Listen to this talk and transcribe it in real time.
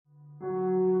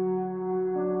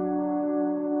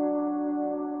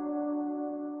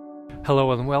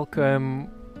Hello and welcome.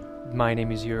 My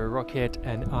name is Euro Rocket,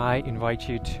 and I invite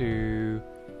you to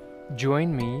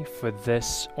join me for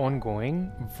this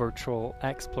ongoing virtual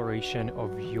exploration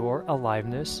of your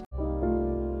aliveness.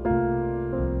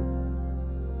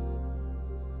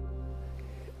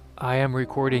 I am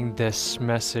recording this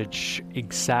message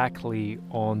exactly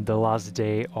on the last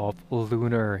day of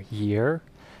lunar year,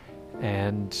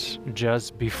 and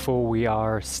just before we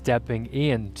are stepping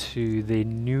into the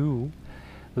new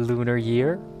lunar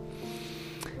year.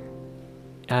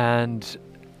 And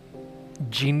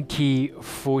Gene Key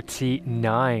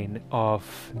 49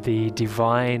 of the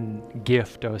divine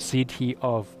gift or city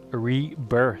of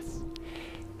rebirth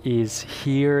is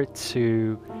here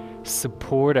to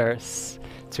support us,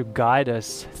 to guide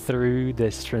us through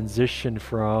this transition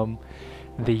from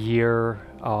the year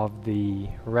of the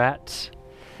rat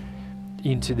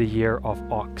into the year of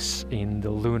ox in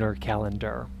the lunar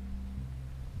calendar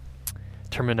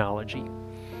terminology.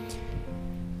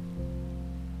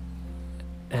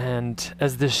 And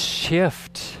as the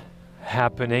shift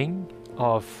happening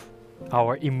of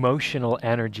our emotional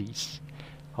energies,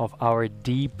 of our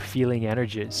deep feeling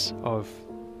energies, of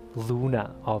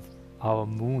Luna, of our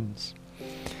moons,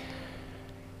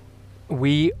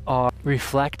 we are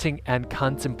reflecting and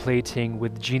contemplating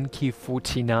with Gene Key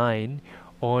 49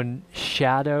 on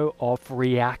shadow of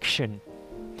reaction,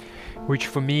 which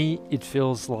for me it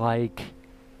feels like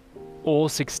all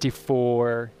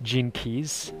 64 gene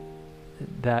keys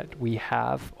that we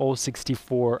have, all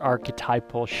 64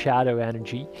 archetypal shadow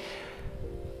energy,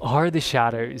 are the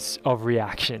shadows of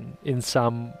reaction in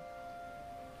some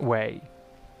way.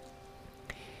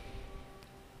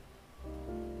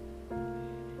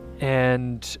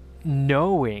 And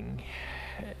knowing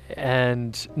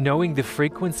the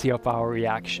frequency of our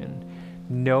reaction,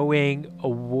 knowing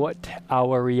what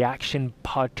our reaction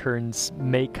patterns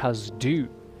make us do,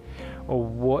 or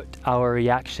what our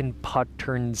reaction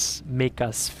patterns make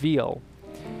us feel,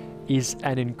 is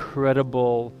an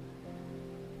incredible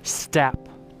step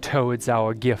towards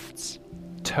our gifts,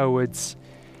 towards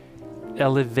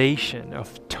elevation,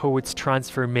 towards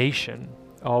transformation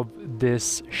of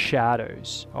these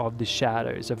shadows, of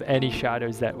any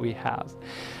shadows that we have,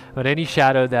 but any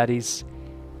shadow that is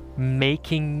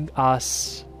making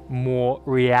us more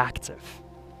reactive.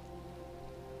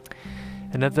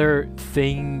 Another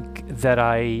thing that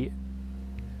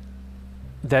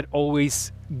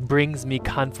always brings me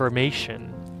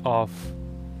confirmation of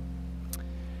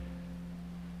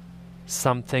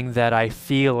something that I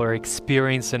feel or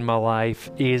experience in my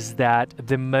life is that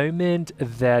the moment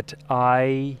that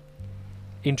I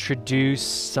introduce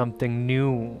something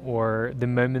new, or the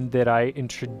moment that I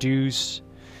introduce,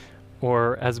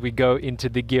 or as we go into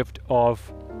the gift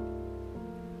of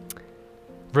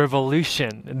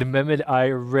revolution, the moment I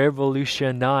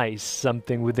revolutionize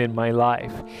something within my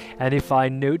life, and if I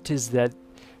notice that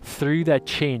through that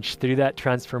change, through that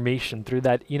transformation, through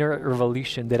that inner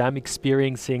revolution, that I'm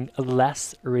experiencing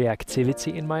less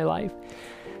reactivity in my life,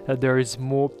 that there is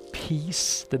more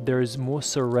peace, that there is more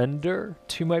surrender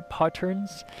to my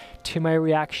patterns, to my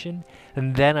reaction,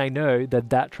 and then I know that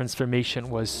that transformation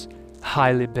was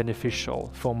highly beneficial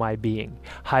for my being,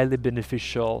 highly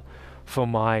beneficial for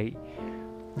my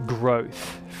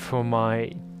growth, for my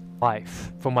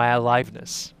life, for my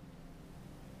aliveness.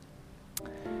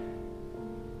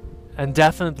 And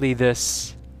definitely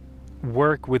this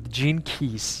work with gene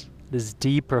keys, this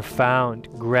deep, profound,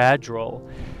 gradual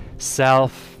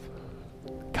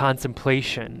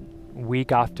self-contemplation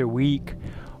week after week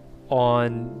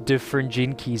on different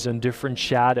gene keys, on different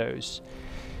shadows,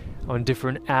 on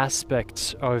different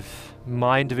aspects of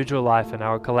my individual life and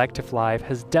our collective life,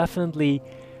 has definitely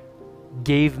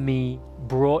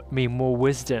brought me more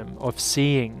wisdom of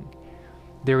seeing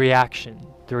the reaction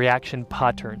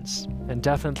patterns, and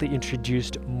definitely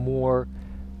introduced more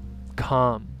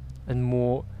calm and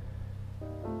more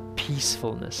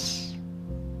peacefulness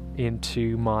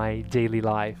into my daily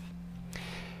life.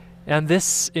 And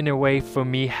this, in a way, for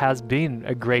me, has been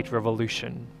a great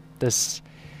revolution. This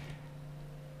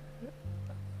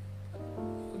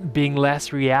being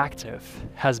less reactive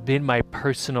has been my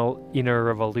personal inner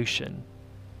revolution.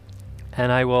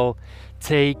 And I will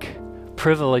take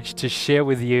privilege to share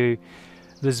with you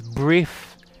this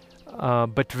brief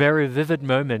but very vivid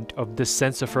moment of this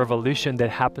sense of revolution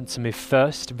that happened to me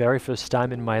very first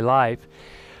time in my life,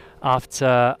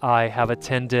 after I have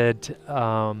attended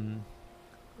a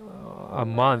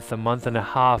month and a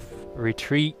half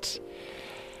retreat.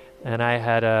 And I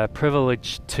had a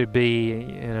privilege to be,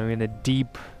 in a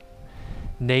deep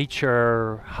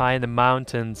nature, high in the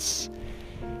mountains,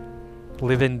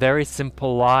 living very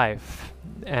simple life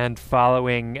and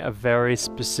following a very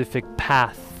specific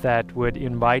path that would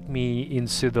invite me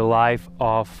into the life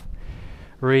of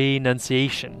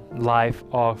renunciation, life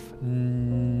of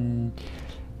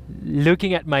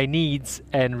looking at my needs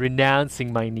and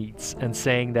renouncing my needs and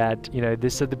saying that,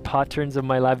 these are the patterns of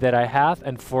my life that I have,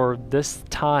 and for this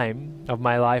time of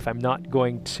my life, I'm not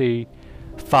going to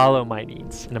follow my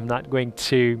needs, and I'm not going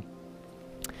to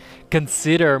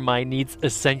consider my needs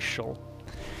essential.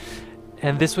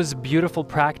 And this was a beautiful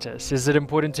practice. Is it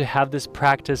important to have this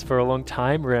practice for a long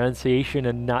time, renunciation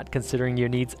and not considering your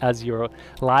needs as your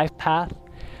life path?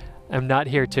 I'm not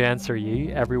here to answer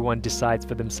you. Everyone decides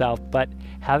for themselves. But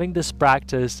having this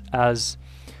practice as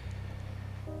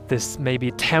this maybe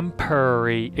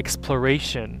temporary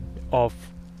exploration of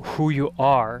who you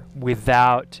are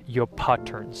without your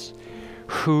patterns,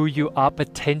 who you are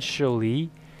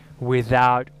potentially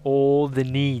without all the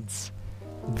needs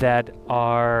that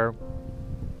are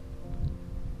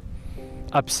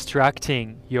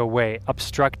obstructing your way,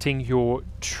 obstructing your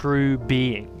true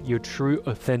being, your true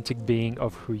authentic being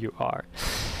of who you are.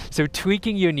 So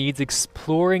tweaking your needs,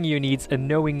 exploring your needs, and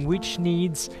knowing which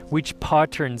needs, which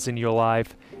patterns in your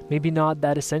life maybe not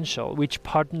that essential, which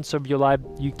patterns of your life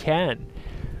you can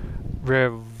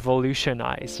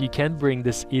revolutionize. You can bring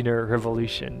this inner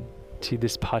revolution to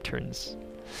these patterns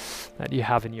that you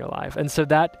have in your life. And so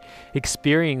that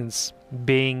experience,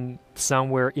 being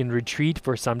somewhere in retreat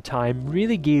for some time,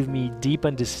 really gave me deep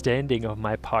understanding of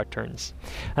my patterns.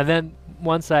 And then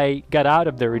once I got out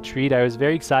of the retreat, I was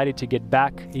very excited to get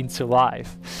back into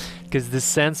life, because this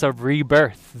sense of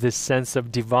rebirth, this sense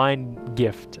of divine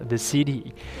gift, the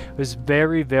siddhi, was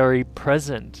very, very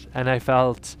present. And I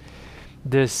felt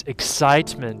this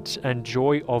excitement and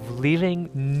joy of living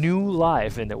new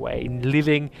life, in a way,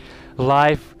 living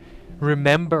life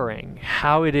remembering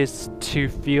how it is to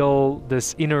feel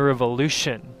this inner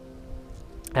revolution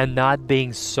and not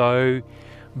being so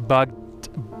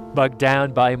bogged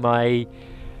down by my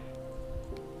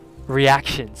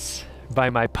reactions, by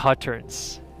my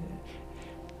patterns.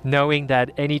 Knowing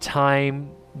that any time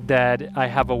that I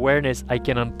have awareness, I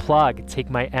can unplug,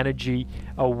 take my energy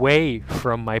away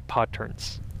from my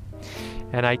patterns.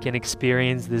 And I can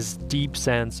experience this deep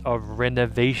sense of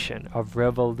renovation, of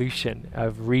revolution,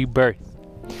 of rebirth.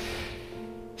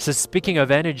 So speaking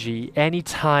of energy, any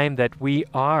time that we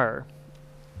are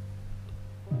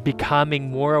becoming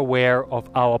more aware of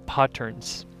our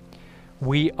patterns,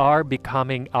 we are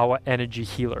becoming our energy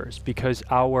healers, because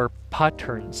our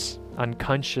patterns,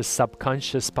 unconscious,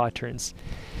 subconscious patterns,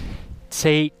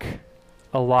 take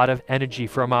a lot of energy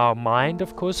from our mind,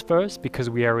 of course, first, because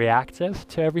we are reactive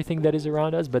to everything that is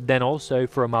around us, but then also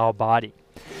from our body.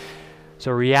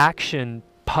 So reaction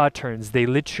patterns, they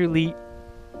literally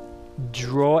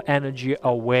draw energy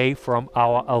away from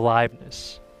our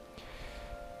aliveness,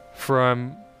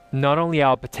 from not only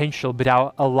our potential, but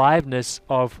our aliveness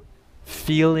of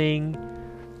feeling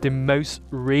the most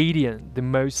radiant, the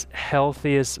most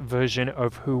healthiest version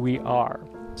of who we are,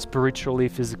 spiritually,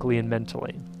 physically, and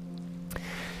mentally.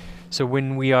 So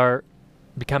when we are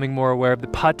becoming more aware of the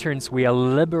patterns, we are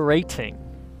liberating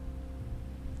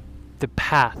the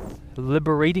path,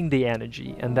 liberating the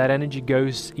energy, and that energy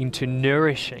goes into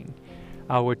nourishing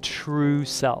our true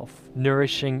self,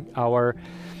 nourishing our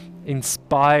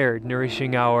inspired,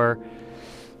 nourishing our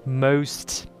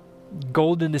most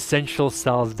golden essential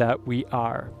self that we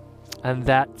are. And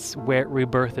that's where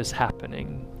rebirth is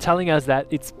happening, telling us that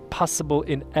it's possible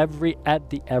in every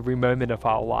moment of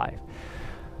our life,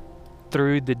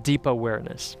 through the deep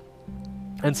awareness.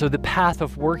 And so the path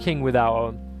of working with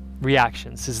our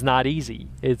reactions is not easy.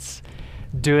 It's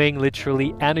doing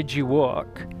literally energy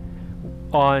work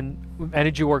on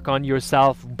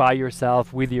yourself, by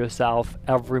yourself, with yourself,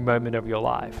 every moment of your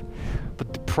life.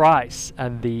 But the price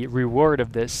and the reward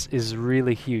of this is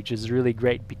really huge, is really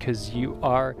great, because you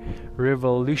are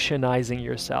revolutionizing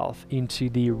yourself into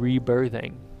the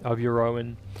rebirthing of your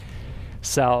own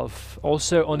self,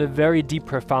 also on a very deep,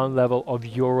 profound level of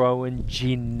your own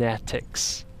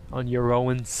genetics, on your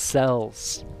own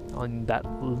cells, on that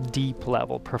deep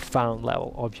level, profound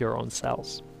level of your own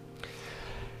cells.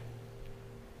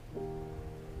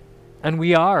 And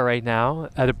we are right now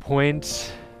at a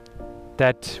point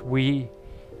that we,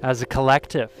 as a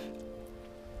collective,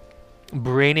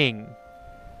 bringing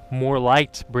more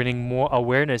light, bringing more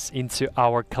awareness into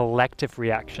our collective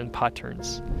reaction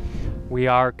patterns. We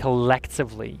are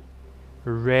collectively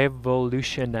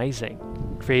revolutionizing,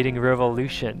 creating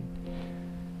revolution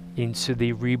into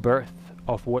the rebirth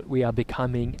of what we are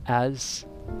becoming as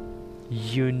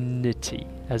unity,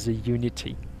 as a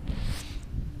unity.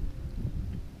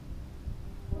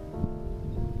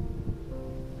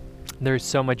 There's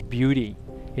so much beauty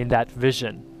in that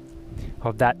vision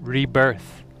of that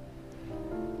rebirth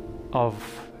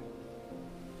of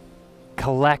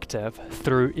collective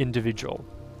through individual.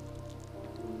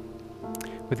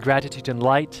 With gratitude and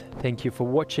light, thank you for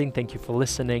watching, thank you for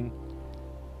listening.